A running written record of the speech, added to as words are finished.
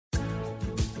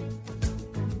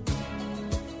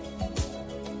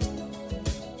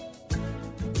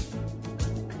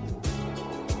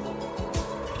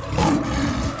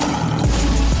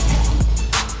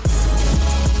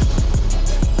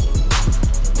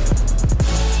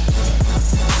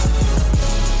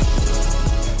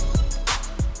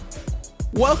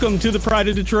Welcome to the Pride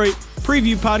of Detroit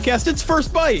preview podcast. It's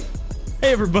First Bite.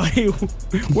 Hey, everybody.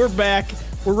 We're back.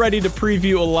 We're ready to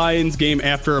preview a Lions game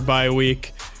after a bye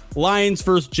week. Lions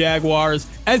versus Jaguars.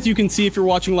 As you can see, if you're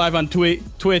watching live on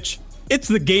Twitch, it's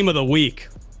the game of the week.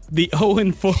 The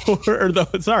 0-4, or the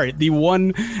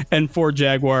 1-4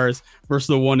 Jaguars versus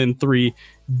the 1-3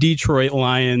 Detroit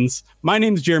Lions. My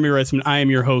name is Jeremy Reisman. I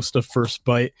am your host of First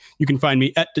Bite. You can find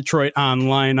me at Detroit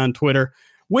Online on Twitter.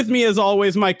 With me, as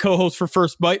always, my co-host for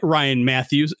First Bite, Ryan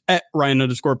Matthews, at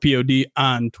Ryan_POD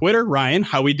on Twitter. Ryan,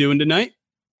 how we doing tonight?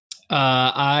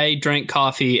 I drank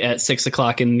coffee at 6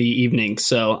 o'clock in the evening,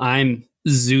 so I'm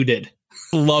zooted.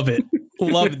 Love it.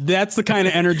 Love it. That's the kind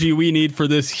of energy we need for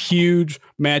this huge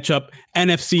matchup.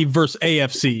 NFC versus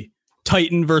AFC.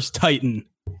 Titan versus Titan.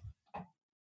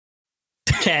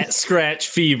 Cat scratch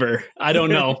fever. I don't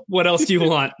know. What else do you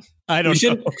want? I don't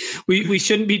know. We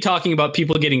shouldn't be talking about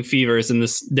people getting fevers in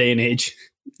this day and age.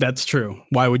 That's true.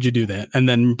 Why would you do that? And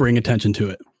then bring attention to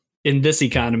it. In this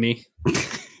economy.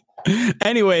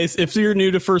 Anyways, if you're new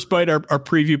to First Bite, our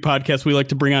preview podcast, we like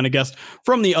to bring on a guest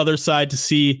from the other side to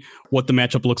see what the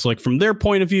matchup looks like from their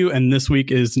point of view. And this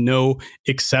week is no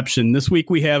exception. This week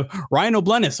we have Ryan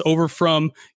O'Blennis over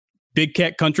from Big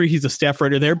Cat Country. He's a staff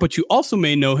writer there, but you also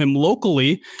may know him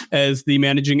locally as the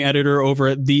managing editor over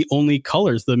at The Only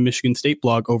Colors, the Michigan State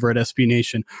blog over at SB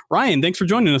Nation. Ryan, thanks for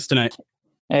joining us tonight.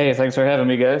 Hey, thanks for having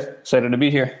me, guys. Excited to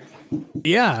be here.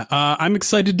 Yeah, I'm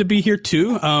excited to be here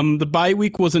too. The bye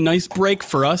week was a nice break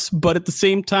for us, but at the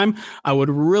same time, I would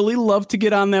really love to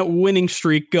get on that winning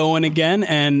streak going again.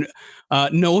 And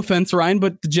no offense, Ryan,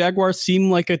 but the Jaguars seem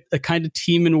like a kind of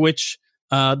team in which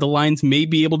the Lions may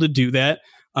be able to do that.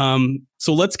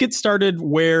 So let's get started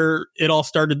where it all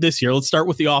started this year. Let's start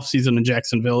with the offseason in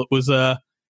Jacksonville.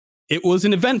 It was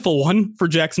an eventful one for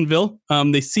Jacksonville.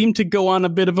 They seemed to go on a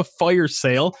bit of a fire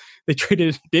sale. They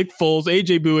traded Nick Foles,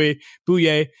 AJ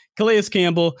Bouye, Calais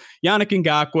Campbell, Yannick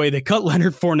Ngakoue. They cut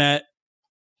Leonard Fournette.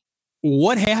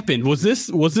 What happened? Was this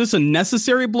a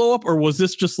necessary blow up, or was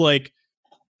this just like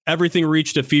everything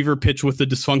reached a fever pitch with the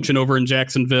dysfunction over in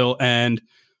Jacksonville and,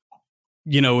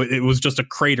 it was just a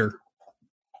crater?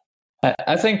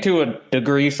 I think to a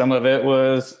degree, some of it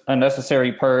was a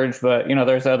necessary purge, but,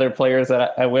 there's other players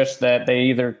that I wish that they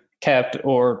either kept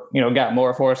or, got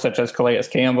more for, such as Calais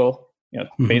Campbell,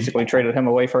 basically traded him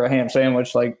away for a ham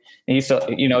sandwich. Like he's still,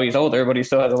 he's older, but he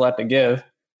still has a lot to give.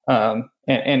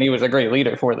 And he was a great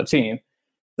leader for the team.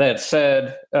 That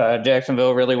said,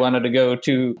 Jacksonville really wanted to go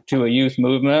to a youth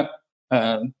movement.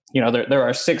 There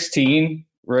are 16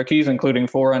 rookies, including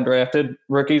 4 undrafted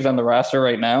rookies on the roster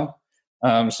right now.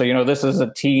 So, this is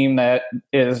a team that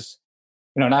is,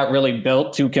 not really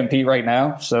built to compete right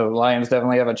now. So Lions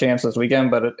definitely have a chance this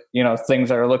weekend, but, things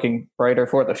are looking brighter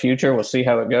for the future. We'll see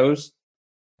how it goes.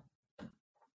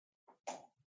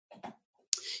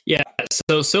 Yeah.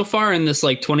 So far in this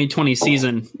 2020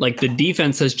 season, the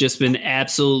defense has just been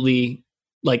absolutely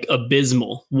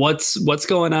abysmal. What's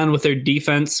going on with their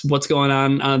defense? What's going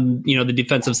on the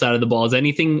defensive side of the ball? Is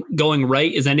anything going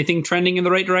right? Is anything trending in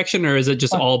the right direction, or is it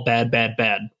just all bad?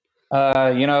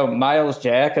 Miles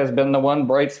Jack has been the one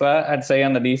bright spot, I'd say,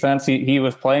 on the defense. He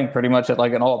was playing pretty much at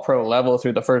an all-pro level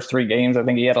through the first 3 games. I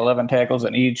think he had 11 tackles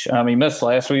in each. He missed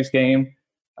last week's game.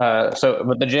 But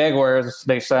the Jaguars,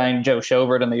 they signed Joe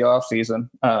Schobert in the offseason.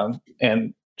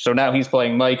 And so now he's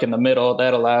playing Mike in the middle.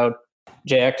 That allowed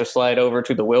Jack to slide over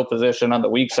to the will position on the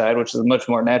weak side, which is a much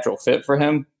more natural fit for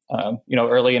him.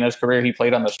 Early in his career, he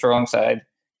played on the strong side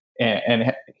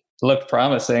and looked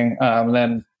promising.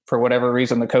 Then for whatever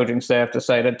reason, the coaching staff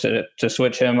decided to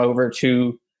switch him over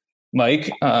to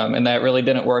Mike. And that really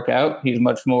didn't work out. He's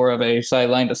much more of a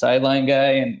sideline to sideline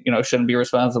guy and, shouldn't be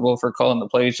responsible for calling the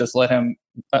plays. Just let him,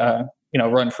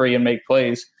 run free and make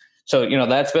plays. So,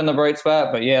 that's been the bright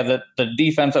spot. But, yeah, the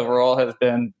defense overall has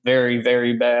been very,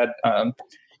 very bad.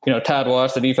 Todd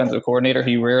Wash, the defensive coordinator,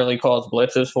 he rarely calls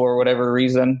blitzes for whatever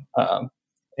reason.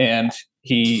 And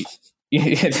the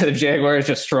Jaguars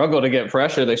just struggle to get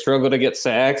pressure. They struggle to get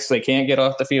sacks. They can't get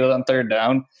off the field on third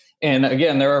down. And,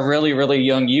 again, they're a really, really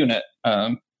young unit.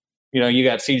 You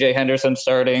got C.J. Henderson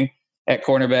starting at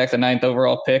cornerback, the 9th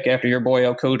overall pick after your boy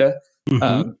Okudah.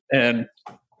 And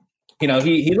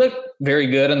he looked very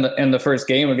good in the first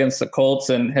game against the Colts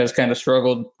and has kind of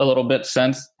struggled a little bit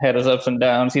since, had his ups and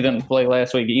downs. He didn't play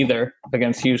last week either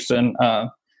against Houston.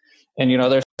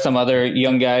 There's some other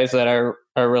young guys that are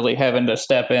really having to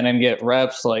step in and get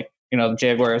reps, like, the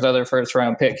Jaguars' other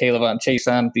first-round pick, Caleb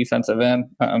Chason, defensive end.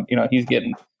 He's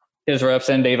getting his reps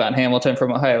in. Davon Hamilton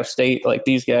from Ohio State. Like,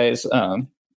 these guys,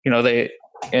 they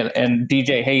and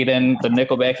DJ Hayden, the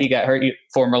nickelback, he got hurt,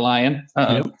 former Lion.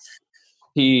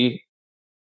 He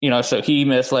so he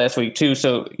missed last week too.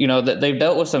 So, that they've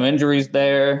dealt with some injuries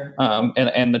there,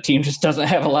 and the team just doesn't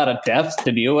have a lot of depth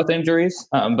to deal with injuries.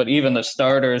 But even the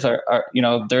starters are,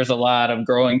 there's a lot of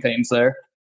growing pains there.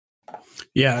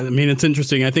 Yeah, I mean, it's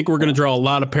interesting. I think we're going to draw a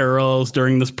lot of parallels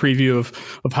during this preview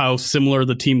of how similar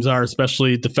the teams are,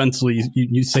 especially defensively.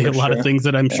 You say a lot of things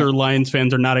that I'm sure Lions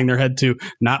fans are nodding their head to,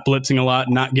 not blitzing a lot,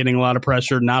 not getting a lot of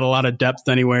pressure, not a lot of depth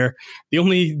anywhere. The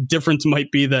only difference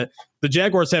might be that the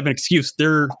Jaguars have an excuse.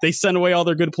 They send away all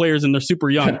their good players and they're super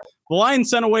young. The Lions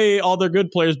sent away all their good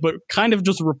players, but kind of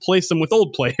just replace them with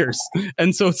old players.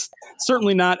 And so it's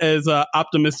certainly not as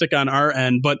optimistic on our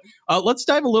end. But let's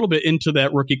dive a little bit into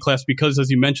that rookie class because,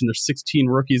 as you mentioned, there's 16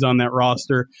 rookies on that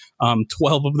roster,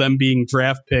 12 of them being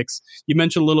draft picks. You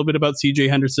mentioned a little bit about C.J.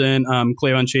 Henderson,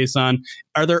 Clavon Chason.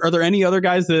 Are there any other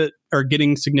guys that are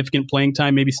getting significant playing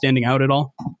time, maybe standing out at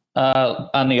all?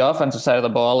 On the offensive side of the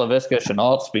ball, Laviska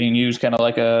Shenault's being used kind of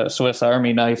like a Swiss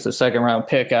Army knife, the second-round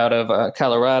pick out of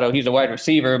Colorado. He's a wide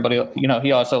receiver, but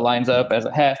he also lines up as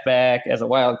a halfback, as a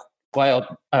wild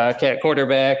cat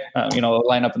quarterback.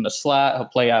 Line up in the slot. He'll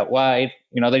play out wide.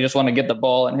 They just want to get the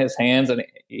ball in his hands, and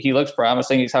he looks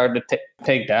promising. He's hard to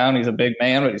take down. He's a big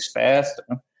man, but he's fast.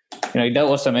 He dealt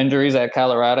with some injuries at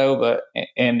Colorado,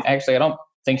 and actually I don't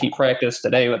think he practiced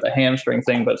today with the hamstring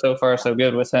thing, but so far so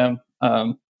good with him.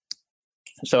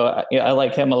 So I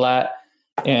like him a lot.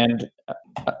 And,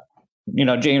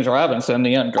 James Robinson,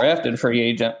 the undrafted free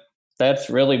agent, that's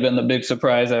really been the big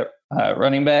surprise at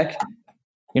running back.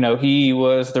 He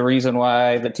was the reason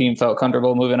why the team felt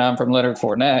comfortable moving on from Leonard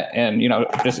Fournette. And,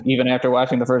 just even after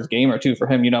watching the first game or two for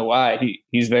him, why.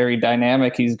 He's very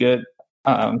dynamic. He's good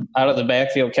out of the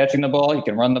backfield catching the ball. He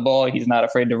can run the ball. He's not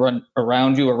afraid to run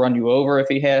around you or run you over if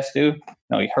he has to.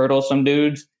 He hurdles some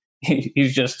dudes.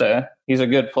 He's just he's a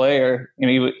good player.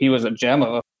 He was a gem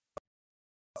of a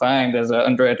find as an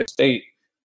undrafted state.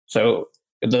 So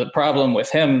the problem with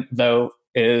him, though,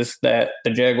 is that the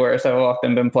Jaguars have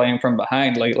often been playing from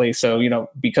behind lately. So,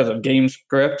 because of game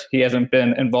script, he hasn't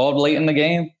been involved late in the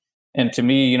game. And to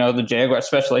me, the Jaguars,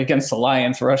 especially against the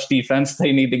Lions rush defense,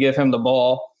 they need to give him the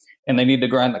ball and they need to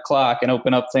grind the clock and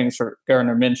open up things for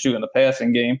Gardner Minshew in the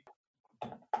passing game.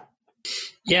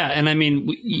 Yeah, and I mean,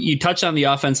 you touched on the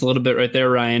offense a little bit right there,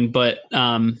 Ryan, but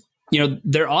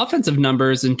their offensive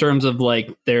numbers in terms of like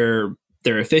their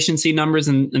efficiency numbers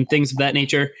and things of that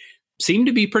nature seem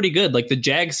to be pretty good. Like the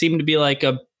Jags seem to be like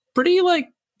a pretty like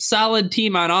solid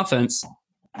team on offense.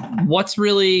 What's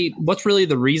really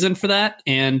the reason for that?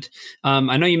 And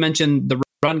I know you mentioned the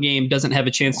run game doesn't have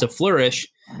a chance to flourish.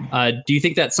 Do you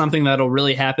think that's something that'll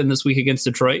really happen this week against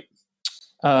Detroit?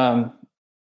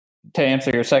 To answer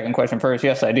your second question first,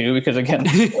 yes, I do, because again,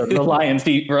 the Lions'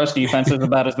 rush defense is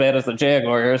about as bad as the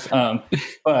Jaguars.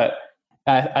 But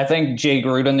I think Jay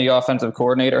Gruden, the offensive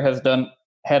coordinator,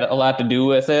 had a lot to do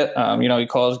with it. He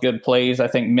calls good plays. I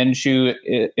think Minshew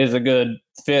is a good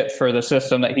fit for the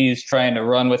system that he's trying to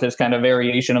run with his kind of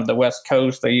variation of the West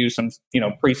Coast. They use some,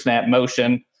 pre-snap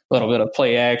motion, a little bit of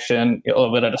play action, a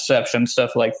little bit of deception,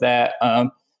 stuff like that.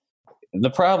 The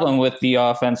problem with the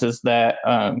offense is that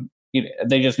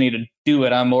they just need to do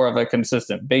it on more of a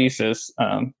consistent basis.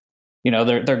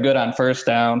 They're good on first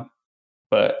down,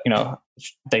 but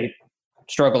they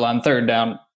struggle on third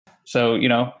down. So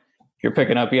you're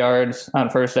picking up yards on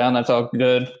first down, that's all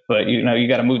good, but you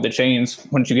got to move the chains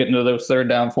once you get into those third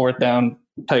down, fourth down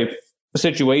type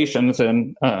situations.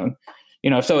 And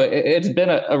so it's been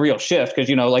a real shift because,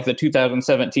 like the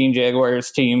 2017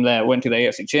 Jaguars team that went to the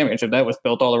AFC Championship, that was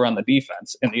built all around the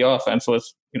defense, and the offense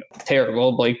was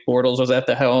terrible. Blake Bortles was at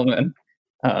the helm, and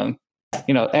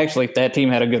actually that team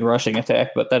had a good rushing attack,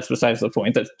 but that's besides the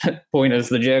point. The point is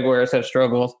the Jaguars have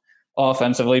struggled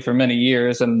offensively for many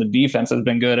years, and the defense has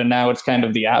been good, and now it's kind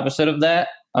of the opposite of that.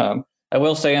 I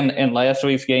will say in last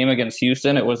week's game against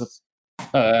Houston, it was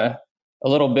a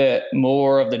little bit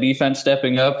more of the defense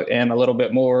stepping up and a little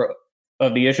bit more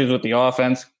of the issues with the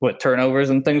offense with turnovers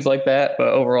and things like that. But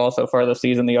overall, so far this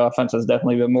season, the offense has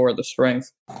definitely been more of the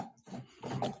strength.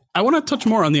 I want to touch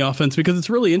more on the offense because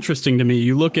it's really interesting to me.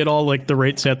 You look at all like the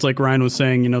rate stats, like Ryan was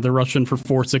saying, they're rushing for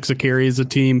 4.6 a carry as a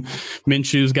team.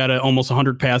 Minshew's got almost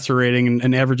 100 passer rating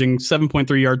and averaging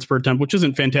 7.3 yards per attempt, which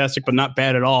isn't fantastic, but not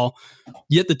bad at all.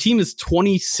 Yet the team is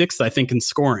 26th, I think, in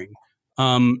scoring.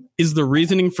 Is the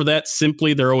reasoning for that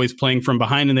simply they're always playing from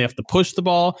behind and they have to push the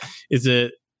ball? Is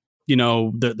it,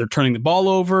 they're turning the ball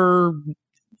over?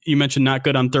 You mentioned not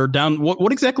good on third down.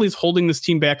 What exactly is holding this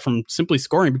team back from simply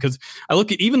scoring? Because I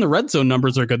look at even the red zone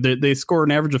numbers are good. They score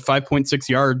an average of 5.6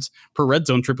 yards per red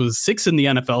zone trip, with 6 in the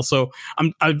NFL. So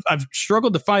I've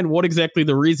struggled to find what exactly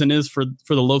the reason is for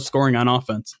the low scoring on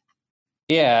offense.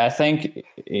 Yeah, I think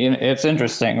it's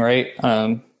interesting, right?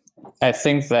 I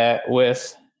think that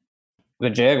with the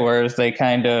Jaguars, they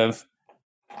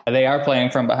are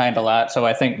playing from behind a lot. So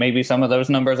I think maybe some of those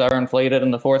numbers are inflated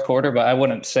in the fourth quarter, but I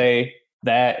wouldn't say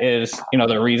that is,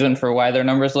 the reason for why their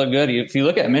numbers look good. If you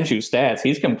look at Minshew's stats,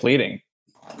 he's completing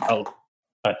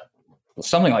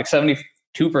something like 72%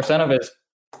 of his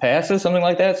passes, something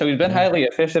like that. So he's been highly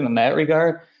efficient in that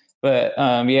regard. But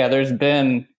there's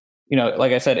been,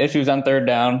 like I said, issues on third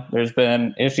down. There's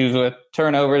been issues with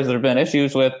turnovers. There's been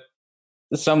issues with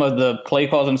some of the play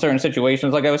calls in certain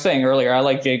situations. Like I was saying earlier, I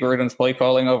like Jay Gruden's play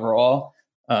calling overall.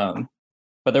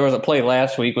 But there was a play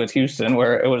last week with Houston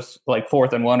where it was like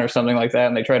 4th and 1 or something like that,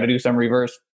 and they tried to do some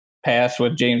reverse pass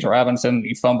with James Robinson.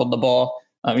 He fumbled the ball.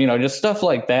 Just stuff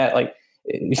like that. Like,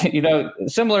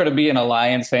 similar to being a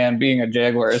Lions fan, being a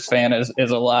Jaguars fan is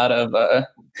a lot of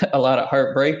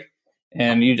heartbreak,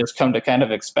 and you just come to kind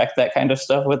of expect that kind of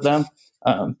stuff with them.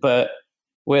 But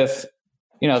with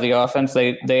the offense,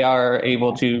 they are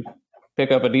able to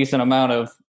pick up a decent amount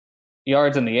of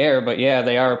yards in the air, but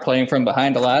they are playing from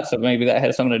behind a lot, so maybe that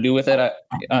has something to do with it.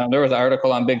 There was an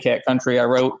article on Big Cat Country I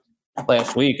wrote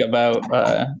last week about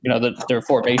their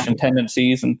formation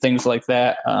tendencies and things like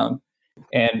that,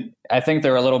 and I think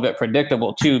they're a little bit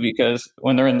predictable too, because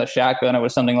when they're in the shotgun, it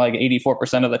was something like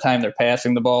 84% of the time they're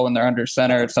passing the ball. When they're under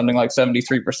center, it's something like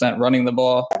 73% running the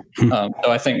ball. So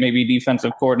I think maybe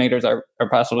defensive coordinators are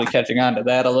possibly catching on to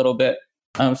that a little bit.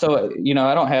 I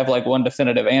don't have like one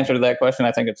definitive answer to that question.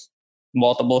 I think it's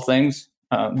multiple things.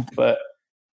 But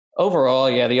overall,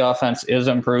 the offense is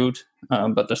improved,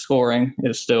 but the scoring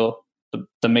is still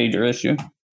the major issue.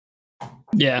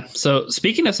 Yeah. So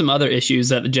speaking of some other issues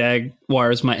that the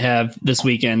Jaguars might have this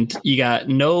weekend, you got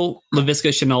no Laviska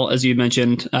Shenault, as you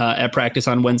mentioned, at practice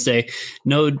on Wednesday.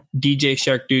 No DJ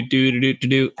Shark.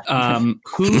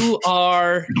 Who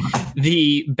are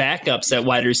the backups at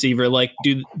wide receiver? Like,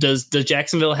 does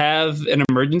Jacksonville have an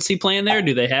emergency plan there?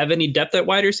 Do they have any depth at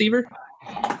wide receiver?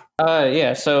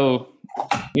 So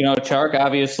Chark,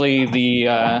 obviously the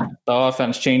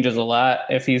offense changes a lot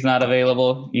if he's not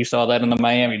available. You saw that in the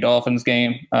Miami Dolphins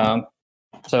game.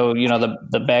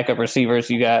 The backup receivers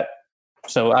you got.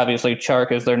 So obviously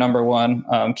Chark is their number one.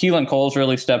 Keelan Cole's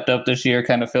really stepped up this year,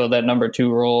 kind of filled that number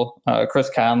 2 role. Chris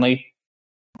Conley,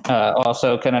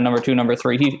 also kind of number 2, number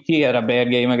 3. He had a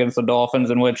bad game against the Dolphins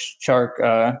in which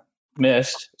Chark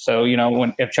missed. So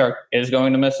if Chark is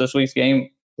going to miss this week's game,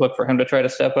 look for him to try to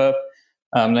step up.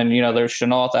 Then there's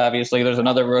Shenault. Obviously, there's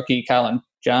another rookie, Colin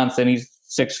Johnson. He's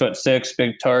 6'6",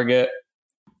 big target.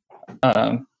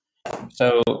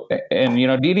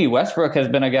 D.D. Westbrook has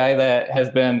been a guy that has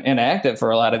been inactive for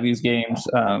a lot of these games.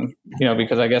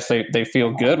 Because I guess they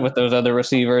feel good with those other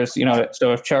receivers.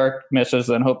 So if Chark misses,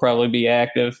 then he'll probably be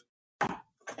active.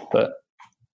 But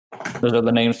those are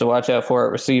the names to watch out for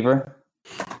at receiver.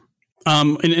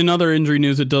 In other injury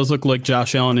news, it does look like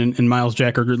Josh Allen and Myles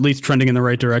Jack are at least trending in the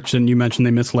right direction. You mentioned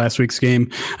they missed last week's game.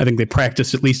 I think they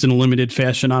practiced at least in a limited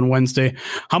fashion on Wednesday.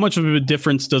 How much of a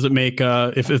difference does it make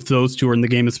if those two are in the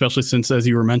game, especially since, as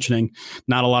you were mentioning,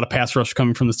 not a lot of pass rush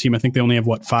coming from this team? I think they only have,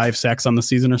 5 sacks on the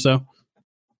season or so?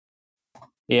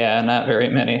 Yeah, not very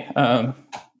many.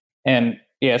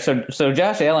 So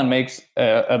Josh Allen makes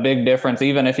a big difference,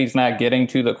 even if he's not getting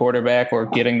to the quarterback or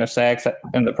getting the sacks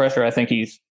and the pressure. I think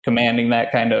he's commanding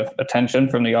that kind of attention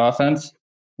from the offense,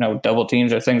 double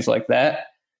teams or things like that.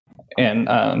 And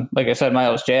like I said,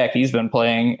 Myles Jack, he's been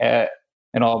playing at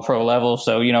an all-pro level.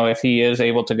 So, if he is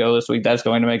able to go this week, that's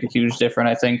going to make a huge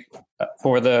difference, I think,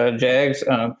 for the Jags.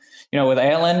 With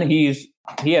Allen, he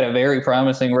had a very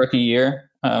promising rookie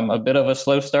year, a bit of a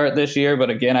slow start this year.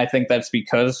 But again, I think that's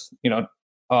because,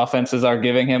 offenses are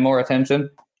giving him more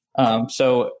attention.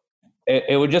 So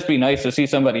it would just be nice to see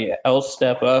somebody else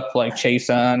step up, like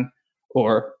Chason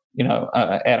or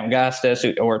Adam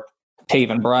Gostis or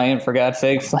Taven Bryan, for God's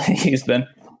sakes. He's been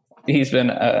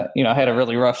had a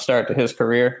really rough start to his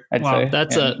career, I'd say.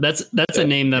 That's a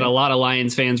name that a lot of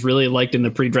Lions fans really liked in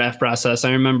the pre-draft process.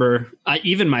 I remember,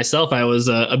 even myself, I was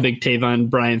a big Taven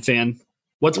Bryan fan.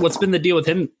 What's been the deal with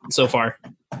him so far?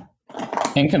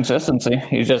 Inconsistency.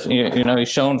 He's just, he's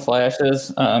shown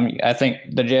flashes. I think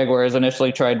the Jaguars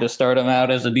initially tried to start him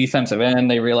out as a defensive end.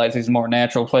 They realized he's more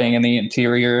natural playing in the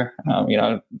interior,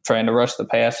 trying to rush the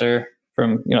passer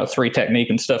from, 3 technique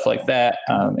and stuff like that.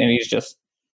 And he's just,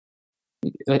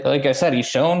 like I said, he's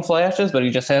shown flashes, but he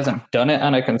just hasn't done it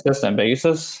on a consistent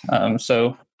basis.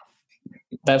 So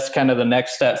that's kind of the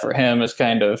next step for him, is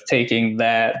kind of taking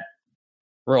that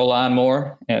role on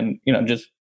more and, just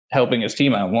helping his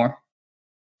team out more.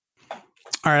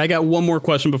 All right, I got one more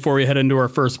question before we head into our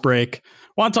first break.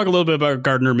 I want to talk a little bit about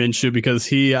Gardner Minshew because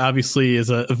he obviously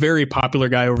is a very popular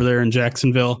guy over there in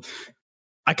Jacksonville.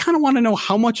 I kind of want to know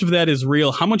how much of that is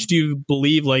real. How much do you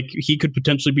believe like he could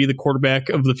potentially be the quarterback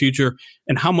of the future,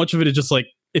 and how much of it is just like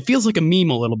it feels like a meme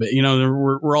a little bit? You know,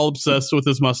 we're all obsessed with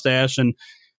his mustache, and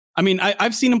I mean,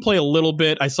 I've seen him play a little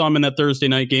bit. I saw him in that Thursday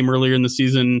night game earlier in the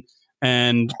season,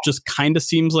 and just kind of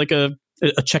seems like a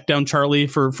check down Charlie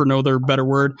for no other better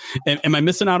word. Am I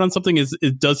missing out on something?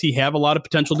 Does he have a lot of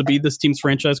potential to be this team's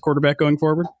franchise quarterback going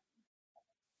forward?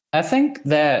 I think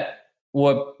that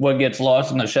what gets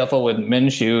lost in the shuffle with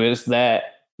Minshew is that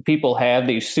people have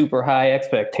these super high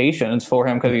expectations for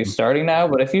him because he's starting now.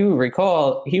 But if you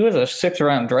recall, he was a 6th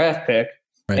round draft pick,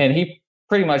 right, and he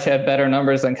pretty much had better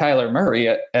numbers than Kyler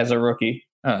Murray as a rookie.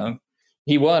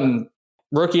 He won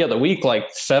Rookie of the Week like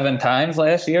 7 times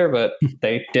last year, but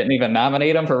they didn't even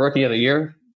nominate him for Rookie of the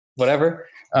Year, whatever.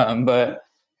 But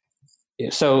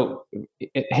so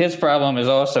his problem is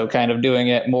also kind of doing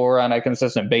it more on a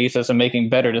consistent basis and making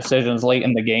better decisions late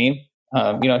in the game.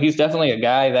 He's definitely a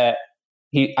guy that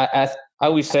I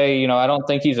always say, I don't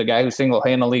think he's a guy who's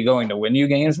single-handedly going to win you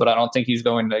games, but I don't think he's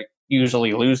going to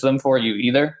usually lose them for you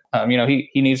either.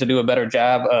 He needs to do a better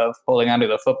job of holding onto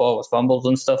the football with fumbles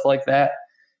and stuff like that.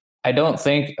 I don't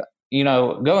think,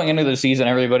 going into the season,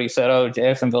 everybody said, oh,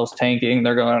 Jacksonville's tanking.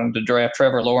 They're going to draft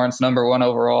Trevor Lawrence, number 1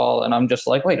 overall. And I'm just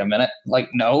like, wait a minute. Like,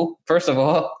 no. First of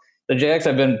all, the Jags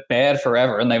have been bad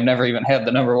forever, and they've never even had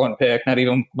the number 1 pick, not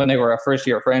even when they were a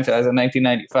first-year franchise in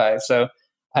 1995. So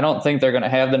I don't think they're going to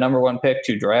have the number 1 pick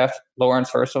to draft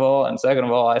Lawrence, first of all. And second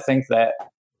of all, I think that,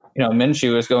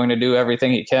 Minshew is going to do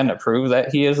everything he can to prove that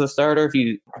he is the starter.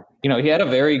 He had a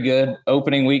very good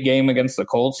opening week game against the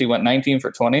Colts. He went 19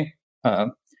 for 20.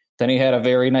 Then he had a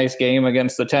very nice game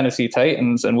against the Tennessee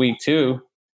Titans in week 2.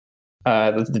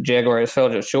 The Jaguars fell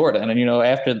just short. And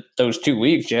after those 2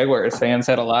 weeks, Jaguars fans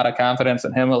had a lot of confidence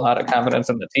in him, a lot of confidence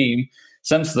in the team.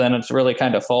 Since then, it's really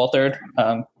kind of faltered.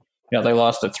 They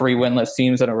lost to 3 winless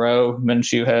teams in a row.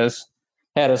 Minshew has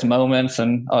had his moments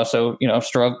and also,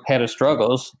 had his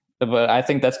struggles. But I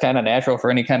think that's kind of natural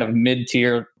for any kind of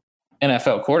mid-tier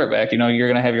NFL quarterback. You're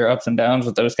going to have your ups and downs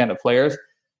with those kind of players.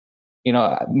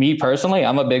 Me personally,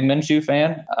 I'm a big Minshew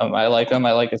fan. I like him.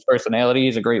 I like his personality.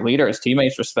 He's a great leader. His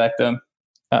teammates respect him.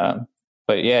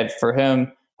 But yeah, for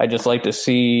him, I just like to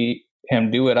see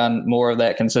him do it on more of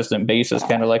that consistent basis,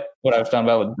 kind of like what I was talking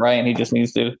about with Brian. He just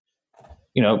needs to,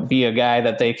 be a guy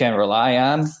that they can rely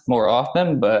on more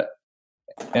often. But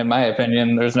in my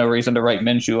opinion, there's no reason to write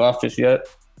Minshew off just yet.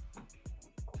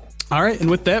 All right,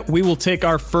 and with that, we will take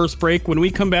our first break. When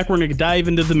we come back, we're going to dive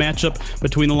into the matchup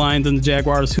between the Lions and the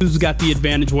Jaguars, who's got the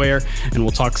advantage where, and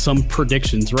we'll talk some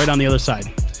predictions right on the other side.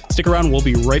 Stick around, we'll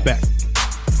be right back.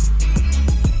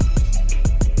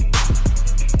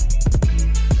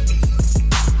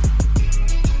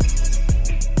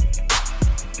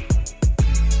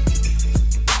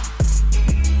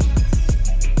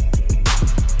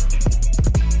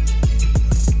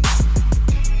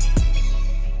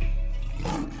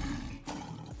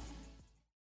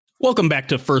 Welcome back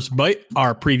to First Bite,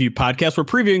 our preview podcast. We're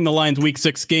previewing the Lions Week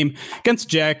 6 game against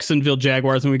Jacksonville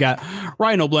Jaguars, and we got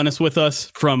Ryan O'Blennis with us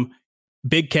from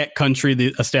Big Cat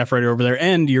Country, a staff writer over there,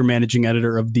 and your managing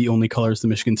editor of The Only Colors, the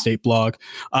Michigan State blog.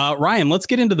 Ryan, let's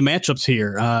get into the matchups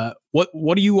here.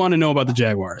 What do you want to know about the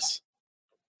Jaguars?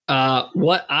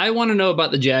 What I want to know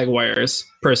about the Jaguars,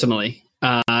 personally,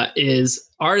 is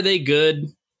are they good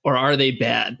or are they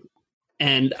bad?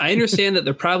 And I understand that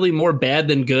they're probably more bad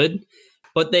than good,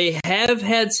 but they have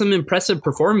had some impressive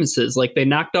performances. Like they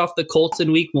knocked off the Colts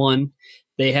in week 1.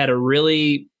 They had a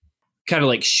really kind of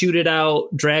like shoot it out,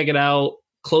 drag it out,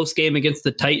 close game against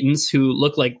the Titans, who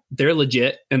look like they're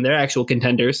legit and they're actual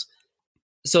contenders.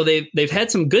 So they've had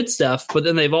some good stuff, but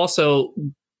then they've also,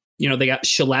 they got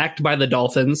shellacked by the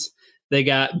Dolphins. They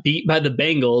got beat by the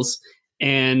Bengals.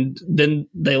 And then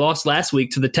they lost last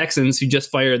week to the Texans, who just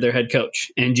fired their head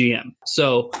coach and GM.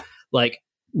 So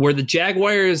were the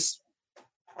Jaguars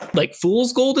like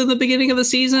fool's gold in the beginning of the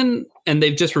season and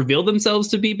they've just revealed themselves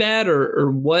to be bad,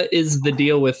 or what is the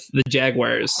deal with the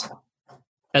Jaguars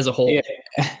as a whole? Yeah,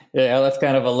 that's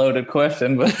kind of a loaded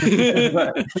question, but,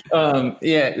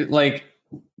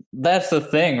 that's the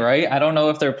thing, right? I don't know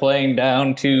if they're playing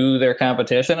down to their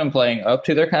competition and playing up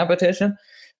to their competition,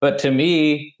 but to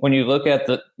me, when you look at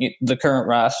the current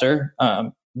roster,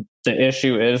 the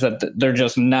issue is that they're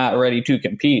just not ready to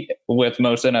compete with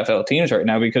most NFL teams right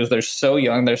now because they're so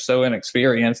young, they're so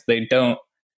inexperienced. They don't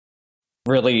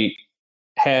really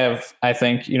have, I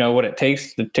think, what it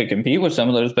takes to compete with some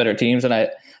of those better teams. And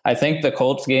I think the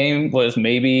Colts game was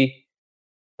maybe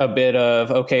a bit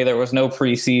of, okay, there was no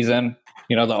preseason.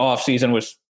 The offseason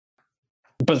was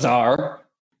bizarre,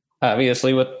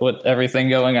 obviously, with everything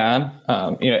going on.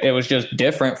 It was just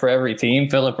different for every team.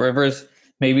 Phillip Rivers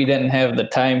maybe didn't have the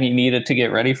time he needed to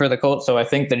get ready for the Colts. So I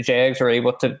think the Jags were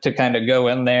able to kind of go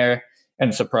in there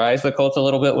and surprise the Colts a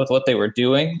little bit with what they were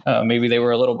doing. Maybe they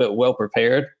were a little bit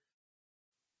well-prepared, a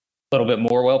little bit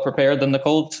more well-prepared than the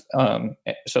Colts.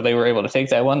 So they were able to take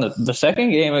that one. The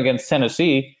second game against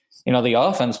Tennessee, the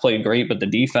offense played great, but the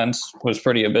defense was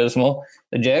pretty abysmal.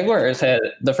 The Jaguars had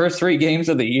the first 3 games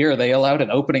of the year, they allowed an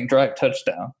opening drive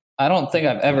touchdown. I don't think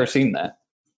I've ever seen that.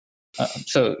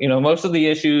 So most of the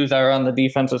issues are on the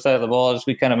defensive side of the ball, as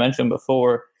we kind of mentioned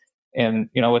before. And,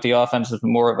 with the offense is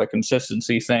more of a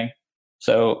consistency thing.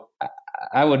 So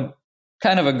I would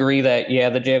kind of agree that,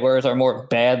 the Jaguars are more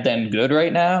bad than good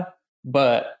right now.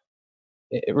 But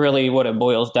really what it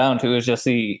boils down to is just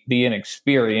the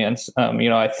inexperience.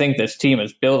 I think this team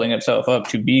is building itself up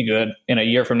to be good in a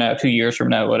year from now, 2 years from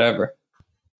now, whatever.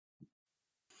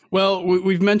 Well,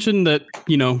 we've mentioned that,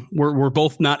 we're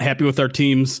both not happy with our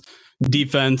team's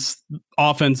defense.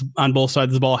 Offense on both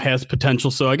sides of the ball has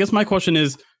potential. So I guess my question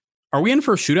is, are we in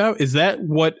for a shootout? Is that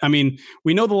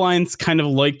we know the Lions kind of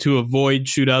like to avoid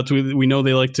shootouts. We know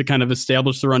they like to kind of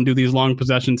establish the run, do these long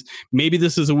possessions. Maybe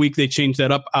this is a week they change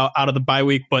that up out of the bye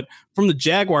week. But from the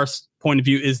Jaguars' point of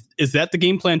view, is that the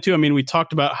game plan too? We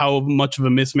talked about how much of a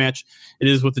mismatch it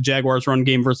is with the Jaguars run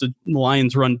game versus the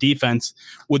Lions run defense.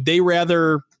 Would they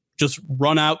rather just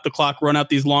run out the clock, run out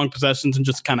these long possessions and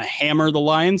just kind of hammer the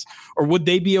Lions? Or would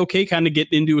they be okay kind of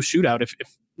getting into a shootout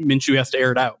if Minshew has to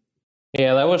air it out?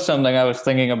 Yeah, that was something I was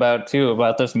thinking about too,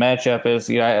 about this matchup is,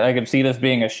 I could see this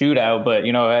being a shootout, but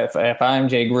if I'm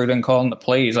Jay Gruden calling the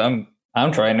plays, I'm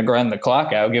trying to grind the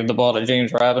clock out, give the ball to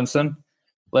James Robinson,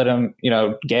 let him,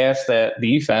 gas that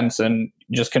defense and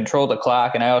just control the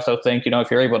clock. And I also think, if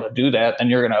you're able to do that, then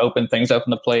you're going to open things up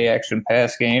in the play action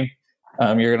pass game.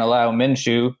 You're going to allow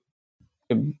Minshew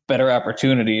better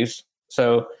opportunities.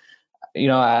 So,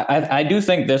 I do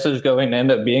think this is going to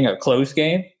end up being a close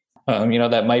game.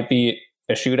 That might be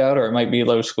a shootout or it might be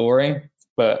low scoring,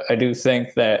 but I do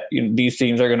think that these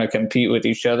teams are going to compete with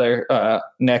each other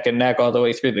neck and neck all the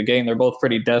way through the game. They're both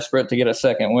pretty desperate to get a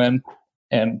second win.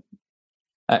 And,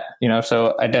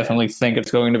 so I definitely think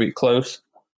it's going to be close.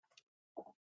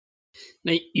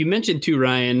 Now, you mentioned too,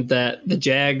 Ryan, that the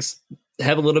Jags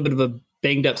have a little bit of a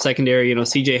banged up secondary,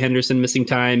 CJ Henderson missing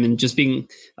time and just being,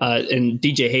 and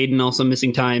DJ Hayden also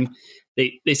missing time.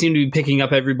 They seem to be picking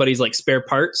up everybody's like spare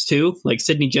parts too, like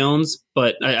Sidney Jones,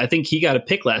 but I think he got a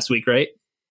pick last week, right?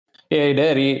 Yeah, he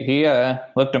did. He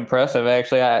looked impressive,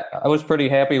 actually. I was pretty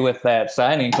happy with that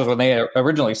signing because when they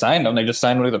originally signed him, they just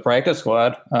signed him to the practice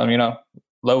squad,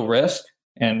 low risk.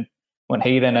 And when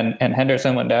Hayden and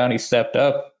Henderson went down, he stepped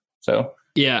up. So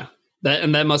yeah,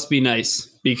 that must be nice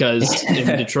because in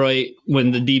Detroit,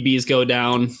 when the DBs go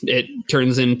down, it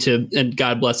turns into, and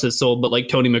God bless his soul, but like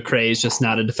Tony McRae is just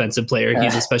not a defensive player.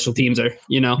 He's a special teamser,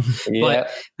 Yeah.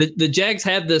 But the Jags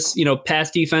have this,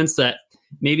 pass defense that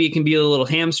maybe it can be a little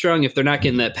hamstrung if they're not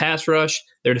getting that pass rush.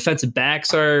 Their defensive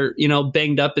backs are,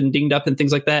 banged up and dinged up and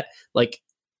things like that. Like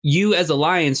you as a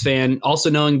Lions fan,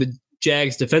 also knowing the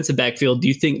Jags defensive backfield, do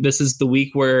you think this is the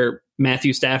week where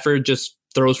Matthew Stafford just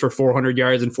throws for 400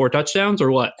 yards and 4 touchdowns or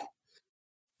what?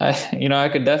 I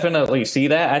could definitely see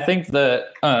that. I think the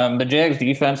Jags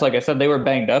defense, like I said, they were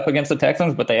banged up against the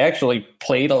Texans, but they actually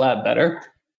played a lot better.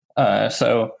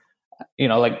 So,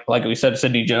 like we said,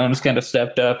 Sidney Jones kind of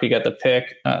stepped up. He got the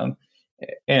pick.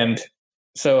 And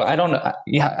so I don't know.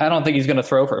 Yeah, I don't think he's going to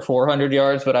throw for 400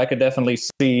 yards, but I could definitely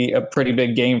see a pretty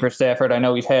big game for Stafford. I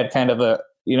know he's had kind of a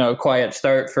quiet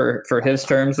start for his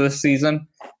terms this season.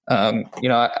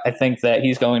 I think that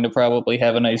he's going to probably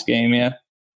have a nice game. Yeah.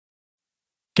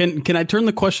 Can I turn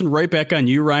the question right back on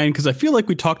you, Ryan? Because I feel like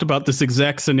we talked about this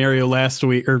exact scenario last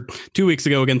week or 2 weeks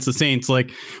ago against the Saints.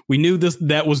 Like we knew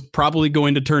that was probably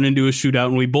going to turn into a shootout,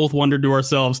 and we both wondered to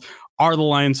ourselves, are the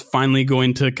Lions finally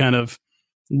going to kind of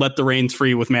let the reins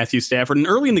free with Matthew Stafford? And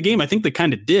early in the game, I think they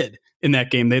kind of did in that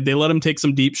game. They let him take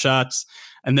some deep shots,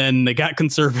 and then they got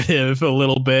conservative a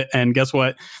little bit. And guess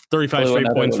what? 35 straight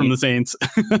points from the Saints.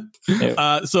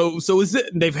 Yeah. So is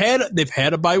it? They've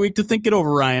had a bye week to think it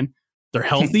over, Ryan. They're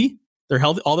healthy. They're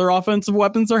healthy. All their offensive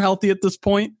weapons are healthy at this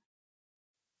point.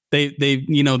 They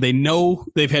know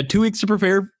they've had 2 weeks to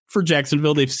prepare for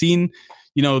Jacksonville. They've seen,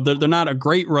 they're not a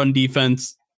great run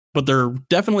defense, but they're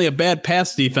definitely a bad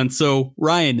pass defense. So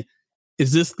Ryan,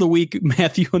 is this the week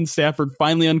Matthew and Stafford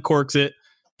finally uncorks it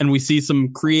and we see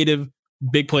some creative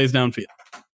big plays downfield?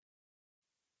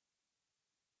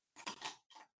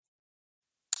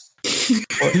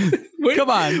 Come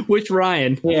on. Which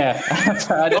Ryan? Yeah,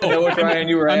 I didn't know which Ryan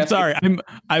you were I'm asking. sorry.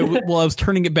 I was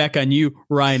turning it back on you,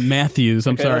 Ryan Matthews.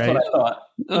 I'm Okay, sorry. that's what I thought.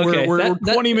 Okay, we're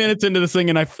 20 minutes into this thing,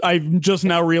 and I'm just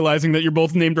now realizing that you're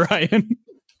both named Ryan.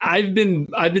 I've been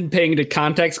paying to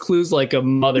context clues like a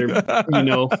mother,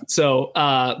 So,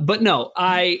 but no,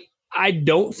 I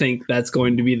don't think that's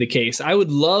going to be the case. I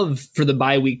would love for the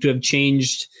bye week to have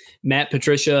changed Matt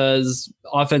Patricia's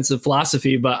offensive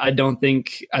philosophy, but I don't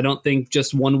think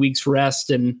just 1 week's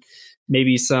rest and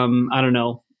maybe some, I don't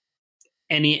know,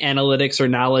 any analytics or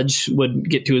knowledge would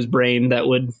get to his brain that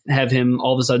would have him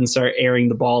all of a sudden start airing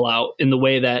the ball out in the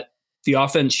way that the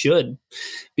offense should,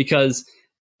 because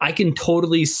I can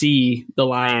totally see the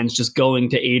Lions just going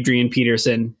to Adrian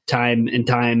Peterson time and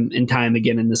time and time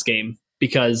again in this game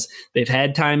because they've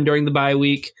had time during the bye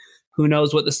week. Who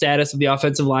knows what the status of the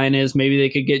offensive line is? Maybe they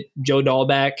could get Joe Dahl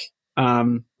back.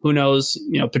 Who knows?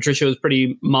 Patricia was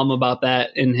pretty mum about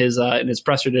that in his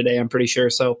presser today, I'm pretty sure.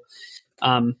 So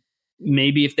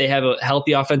maybe if they have a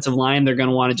healthy offensive line, they're going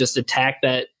to want to just attack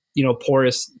that,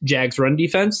 porous Jags run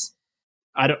defense.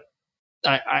 I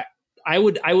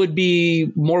would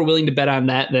be more willing to bet on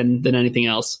that than anything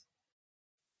else.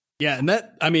 Yeah, and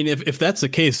if that's the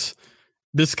case,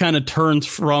 this kind of turns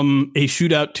from a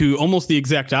shootout to almost the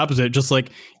exact opposite, just like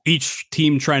each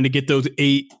team trying to get those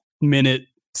 8-minute,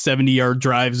 70-yard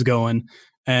drives going.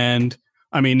 And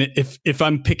if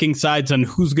I'm picking sides on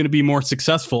who's going to be more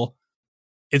successful,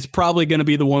 it's probably going to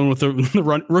be the one with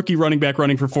the rookie running back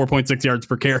running for 4.6 yards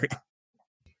per carry.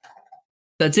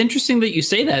 That's interesting that you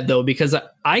say that, though, because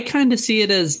I kind of see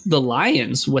it as the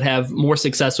Lions would have more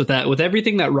success with that, with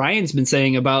everything that Ryan's been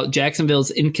saying about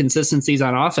Jacksonville's inconsistencies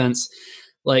on offense.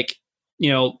 I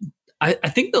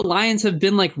think the Lions have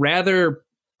been rather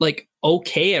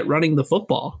okay at running the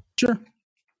football. Sure.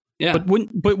 Yeah.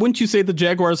 But wouldn't you say the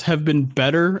Jaguars have been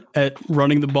better at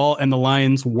running the ball and the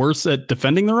Lions worse at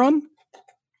defending the run?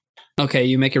 Okay,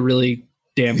 you make a really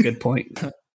damn good point.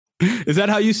 Is that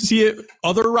how you see it,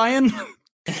 other Ryan?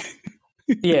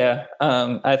 Yeah,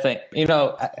 I think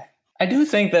I do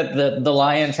think that the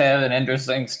Lions have an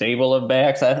interesting stable of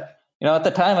backs. At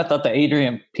the time I thought the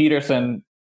Adrian Peterson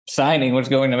signing was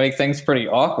going to make things pretty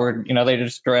awkward. They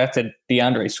just drafted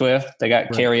DeAndre Swift. They got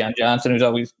Kerryon Johnson, who's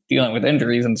always dealing with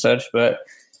injuries and such. But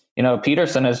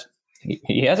Peterson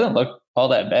he hasn't looked all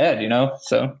that bad.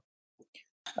 So.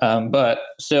 But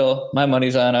still, my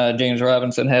money's on James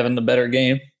Robinson having the better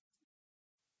game.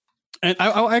 And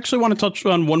I actually want to touch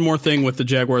on one more thing with the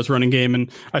Jaguars running game. And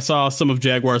I saw some of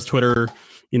Jaguars Twitter,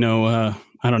 I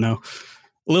don't know,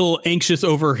 a little anxious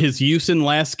over his use in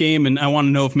last game. And I want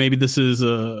to know if maybe this is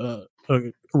a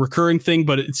recurring thing,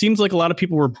 but it seems like a lot of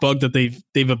people were bugged that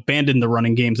they've abandoned the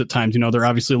running games at times. They're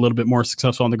obviously a little bit more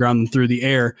successful on the ground than through the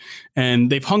air.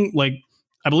 And they've hung,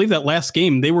 I believe that last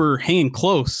game, they were hanging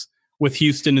close with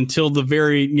Houston until the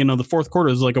very, the fourth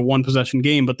quarter is like a one possession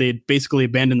game, but they basically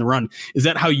abandoned the run. Is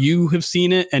that how you have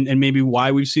seen it? And maybe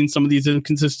why we've seen some of these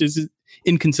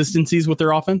inconsistencies with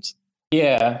their offense?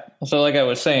 Yeah. So like I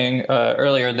was saying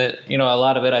earlier that, a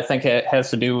lot of it I think has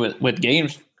to do with game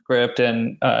script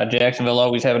and Jacksonville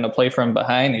always having to play from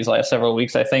behind these last several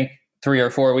weeks. I think 3 or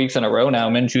 4 weeks in a row now,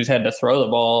 Minshew's had to throw the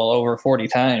ball over 40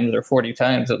 times or 40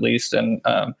 times at least. And,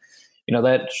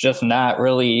 that's just not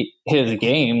really his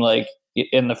game. Like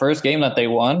in the first game that they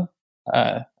won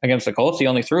against the Colts, he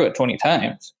only threw it 20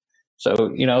 times.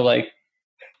 So,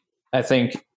 I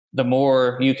think the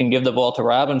more you can give the ball to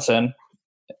Robinson,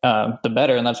 the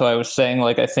better. And that's why I was saying,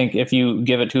 I think if you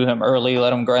give it to him early,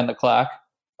 let him grind the clock,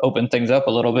 open things up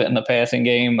a little bit in the passing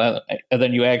game, and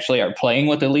then you actually are playing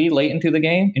with the lead late into the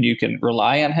game and you can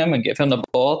rely on him and give him the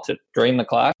ball to drain the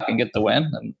clock and get the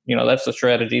win. And, that's the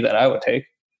strategy that I would take.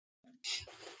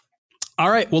 All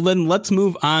right, well, then let's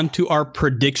move on to our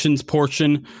predictions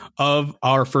portion of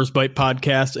our First Bite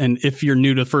podcast. And if you're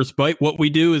new to First Bite, what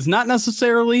we do is not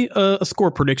necessarily a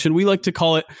score prediction. We like to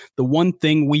call it the one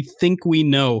thing we think we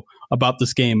know about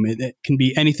this game. It can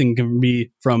be anything. It can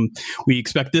be from we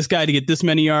expect this guy to get this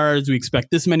many yards, we expect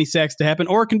this many sacks to happen,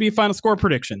 or it can be a final score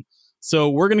prediction.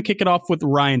 So we're going to kick it off with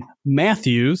Ryan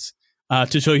Matthews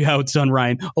to show you how it's done.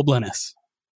 Ryan Oblenes.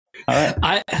 All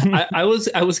right. I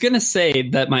was going to say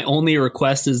that my only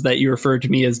request is that you refer to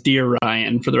me as Dear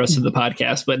Ryan for the rest of the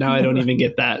podcast, but now I don't even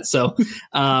get that. So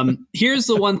here's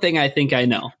the one thing I think I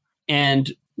know.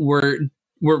 And we're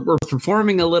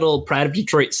performing a little Pride of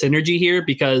Detroit synergy here,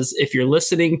 because if you're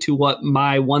listening to what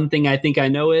my one thing I think I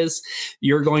know is,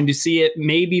 you're going to see it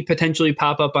maybe potentially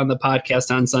pop up on the podcast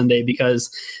on Sunday,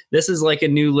 because this is like a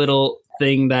new little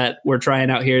thing that we're trying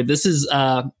out here. This is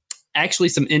actually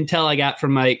some intel I got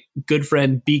from my good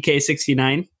friend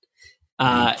BK69.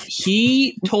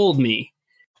 He told me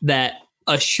that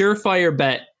a surefire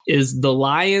bet is the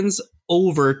Lions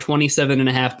over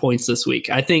 27.5 points this week.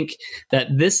 I think that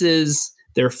this is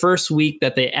their first week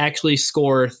that they actually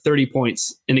score 30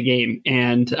 points in a game.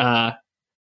 And I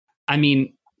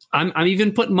mean, I'm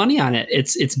even putting money on it.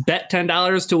 It's bet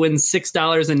 $10 to win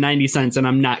 $6.90, and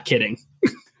I'm not kidding.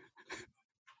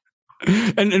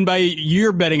 And by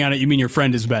you're betting on it, you mean your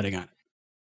friend is betting on it?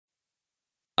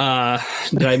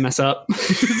 Did I mess up?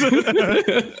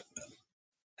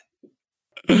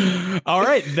 All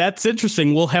right, that's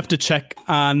interesting. We'll have to check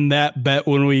on that bet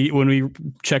when we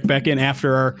check back in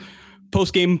after our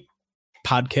post game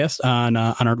podcast on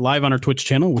our live on our Twitch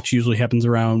channel, which usually happens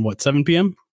around 7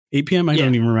 p.m., 8 p.m. I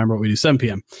don't even remember what we do. 7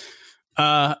 p.m.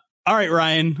 All right,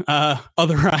 Ryan.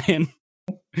 Other Ryan,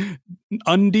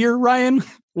 Undear Ryan.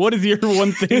 What is your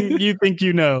one thing you think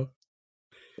you know?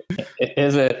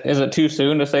 Is it too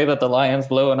soon to say that the Lions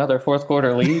blow another fourth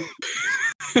quarter lead?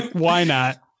 Why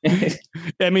not?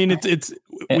 I mean, it's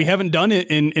we haven't done it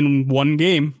in one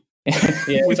game.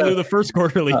 We blew the first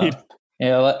quarter lead.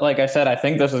 Like I said, I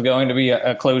think this is going to be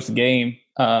a close game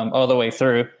all the way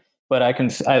through. But I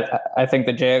think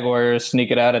the Jaguars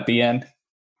sneak it out at the end.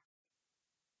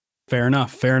 Fair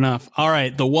enough. All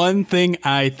right, the one thing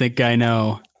I think I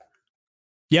know.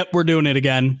 Yep, we're doing it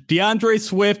again. DeAndre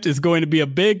Swift is going to be a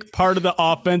big part of the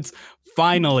offense.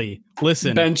 Finally,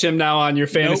 listen. Bench him now on your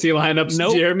fantasy lineups.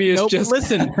 Jeremy is just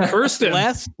cursed him.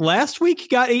 Last week he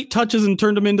got 8 touches and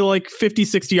turned them into like 50,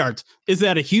 60 yards. Is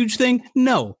that a huge thing?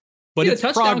 No, but it's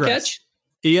progress. Catch?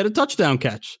 He had a touchdown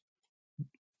catch.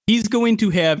 He's going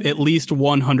to have at least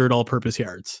 100 all-purpose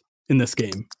yards in this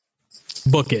game.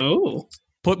 Book it. Oh,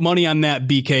 put money on that,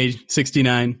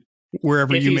 BK69.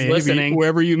 Wherever you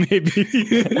may be.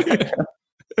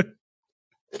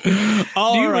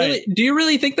 Do you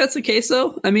really think that's the case,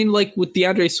 though? I mean, like with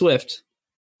DeAndre Swift,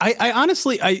 I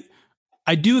honestly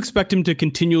do expect him to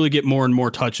continually get more and more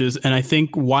touches, and I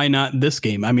think why not this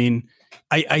game? I mean,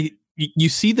 you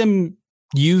see them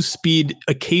use speed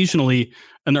occasionally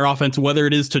in their offense, whether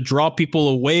it is to draw people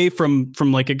away from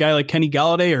like a guy like Kenny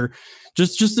Galladay, or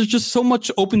just there's just so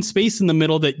much open space in the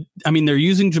middle that, I mean, they're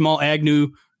using Jamal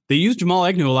Agnew. They used Jamal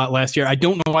Agnew a lot last year. I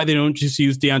don't know why they don't just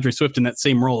use DeAndre Swift in that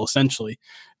same role, essentially.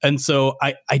 And so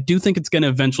I do think it's going to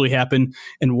eventually happen.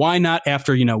 And why not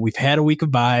after, we've had a week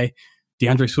of bye,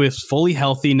 DeAndre Swift's fully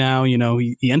healthy now.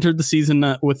 He entered the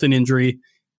season with an injury.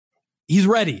 He's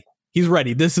ready.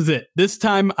 This is it. This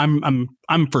time I'm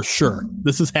for sure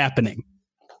this is happening.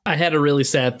 I had a really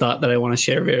sad thought that I want to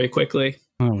share very quickly.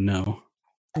 Oh no.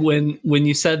 When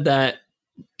you said that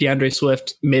DeAndre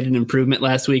Swift made an improvement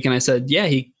last week, and I said, yeah,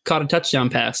 he caught a touchdown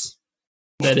pass.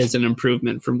 That is an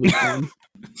improvement from week one.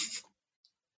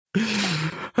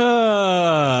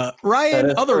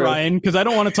 Ryan, other true. Ryan, because I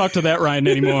don't want to talk to that Ryan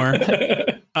anymore.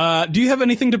 Do you have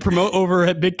anything to promote over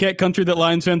at Big Cat Country that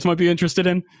Lions fans might be interested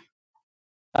in?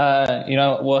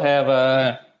 We'll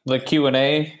have the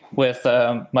Q&A with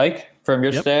Mike from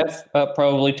your staff up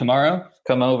probably tomorrow.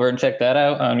 Come over and check that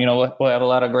out. We'll have a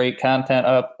lot of great content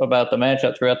up about the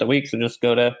matchup throughout the week. So just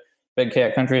go to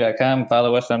bigcatcountry.com,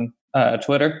 follow us on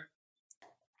Twitter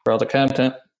for all the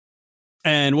content.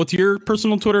 And what's your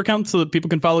personal Twitter account so that people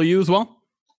can follow you as well?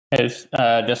 It's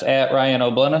just at Ryan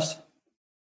O'Blennis.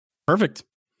 Perfect.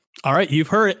 All right, you've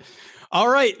heard it. All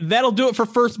right, that'll do it for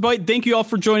First Bite. Thank you all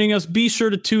for joining us. Be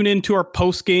sure to tune in to our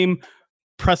post-game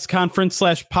press conference /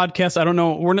 podcast. I don't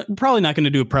know. We're probably not going to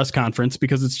do a press conference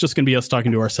because it's just going to be us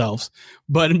talking to ourselves.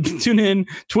 But tune in,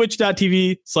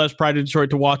 twitch.tv/Pride of Detroit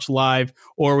to watch live,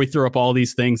 or we throw up all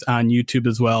these things on YouTube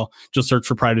as well. Just search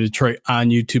for Pride of Detroit on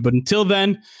YouTube. But until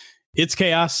then, it's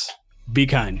chaos. Be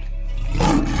kind.